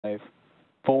5,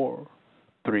 4,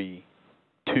 3,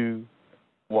 2,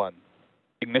 1.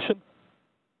 Ignition.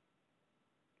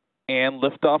 And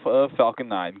liftoff of Falcon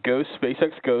 9. Go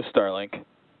SpaceX, go Starlink.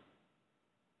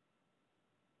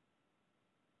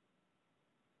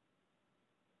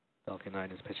 Falcon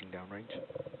 9 is pitching downrange.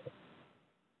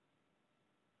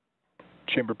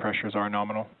 Chamber pressures are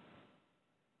nominal.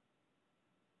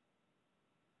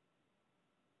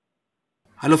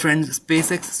 Hello friends,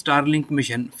 SpaceX Starlink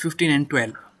Mission 15 and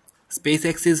 12.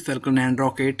 SpaceX's Falcon 9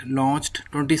 rocket launched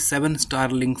 27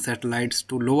 Starlink satellites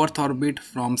to low Earth orbit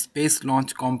from Space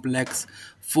Launch Complex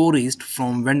 4 East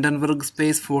from Vandenberg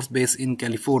Space Force Base in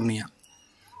California.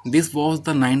 This was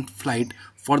the 9th flight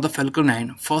for the Falcon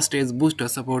 9 first stage booster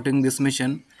supporting this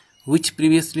mission, which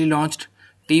previously launched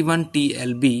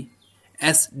T1TL-B,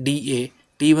 SDA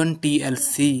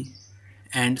T1TL-C,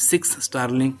 and 6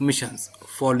 Starlink missions.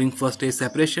 Following first stage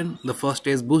separation, the first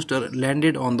stage booster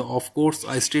landed on the off-course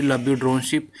I Still Love You drone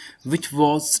ship, which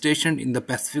was stationed in the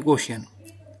Pacific Ocean.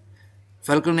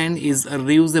 Falcon 9 is a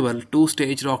reusable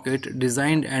two-stage rocket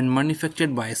designed and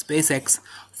manufactured by SpaceX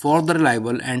for the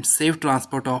reliable and safe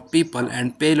transport of people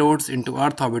and payloads into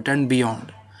Earth orbit and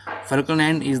beyond. Falcon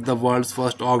 9 is the world's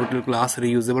first orbital class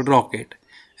reusable rocket.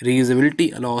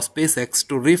 Reusability allows SpaceX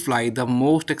to refly the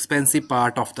most expensive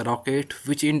part of the rocket,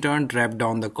 which in turn drives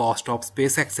down the cost of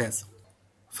space access.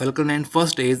 Falcon 9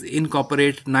 first stage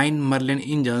incorporates 9 Merlin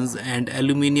engines and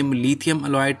aluminum lithium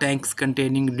alloy tanks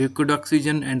containing liquid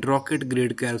oxygen and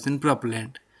rocket-grade kerosene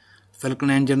propellant. Falcon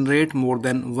 9 generates more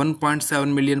than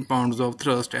 1.7 million pounds of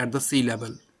thrust at the sea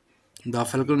level. The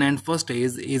Falcon 9 first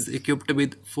stage is equipped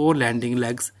with 4 landing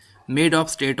legs made of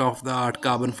state-of-the-art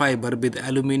carbon fiber with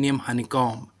aluminum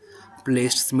honeycomb.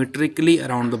 Placed symmetrically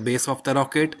around the base of the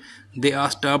rocket, they are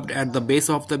stubbed at the base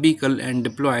of the vehicle and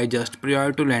deployed just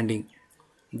prior to landing.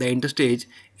 The interstage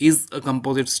is a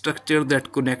composite structure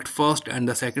that connects first and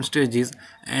the second stages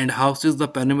and houses the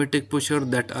pneumatic pusher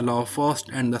that allow first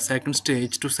and the second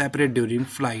stage to separate during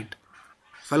flight.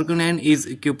 Falcon 9 is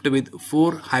equipped with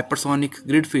 4 hypersonic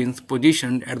grid fins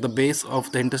positioned at the base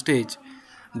of the interstage.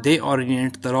 They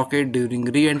orient the rocket during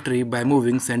re-entry by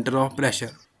moving center of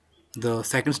pressure. The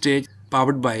second stage,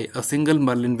 powered by a single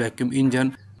Merlin vacuum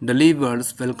engine,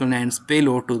 delivers Falcon 9's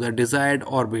payload to the desired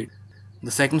orbit.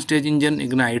 The second stage engine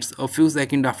ignites a few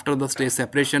seconds after the stage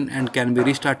separation and can be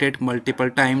restarted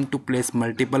multiple times to place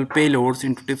multiple payloads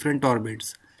into different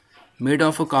orbits. Made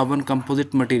of a carbon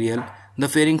composite material, the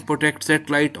fairing protects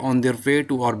satellite on their way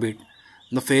to orbit.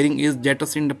 The fairing is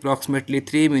jettisoned approximately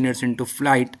 3 minutes into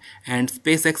flight, and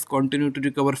SpaceX continues to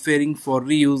recover fairing for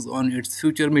reuse on its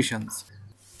future missions.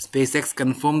 SpaceX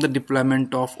confirmed the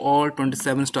deployment of all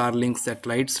 27 Starlink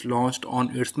satellites launched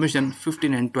on its mission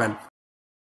 15 and 12.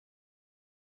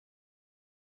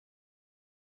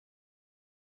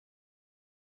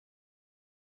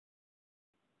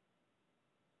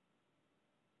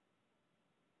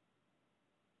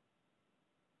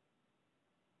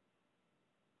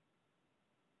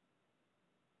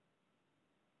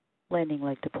 Landing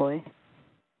leg deploy.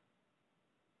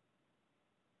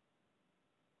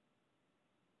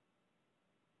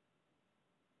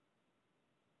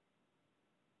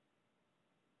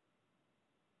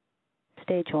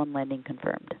 Stage 1 landing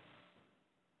confirmed.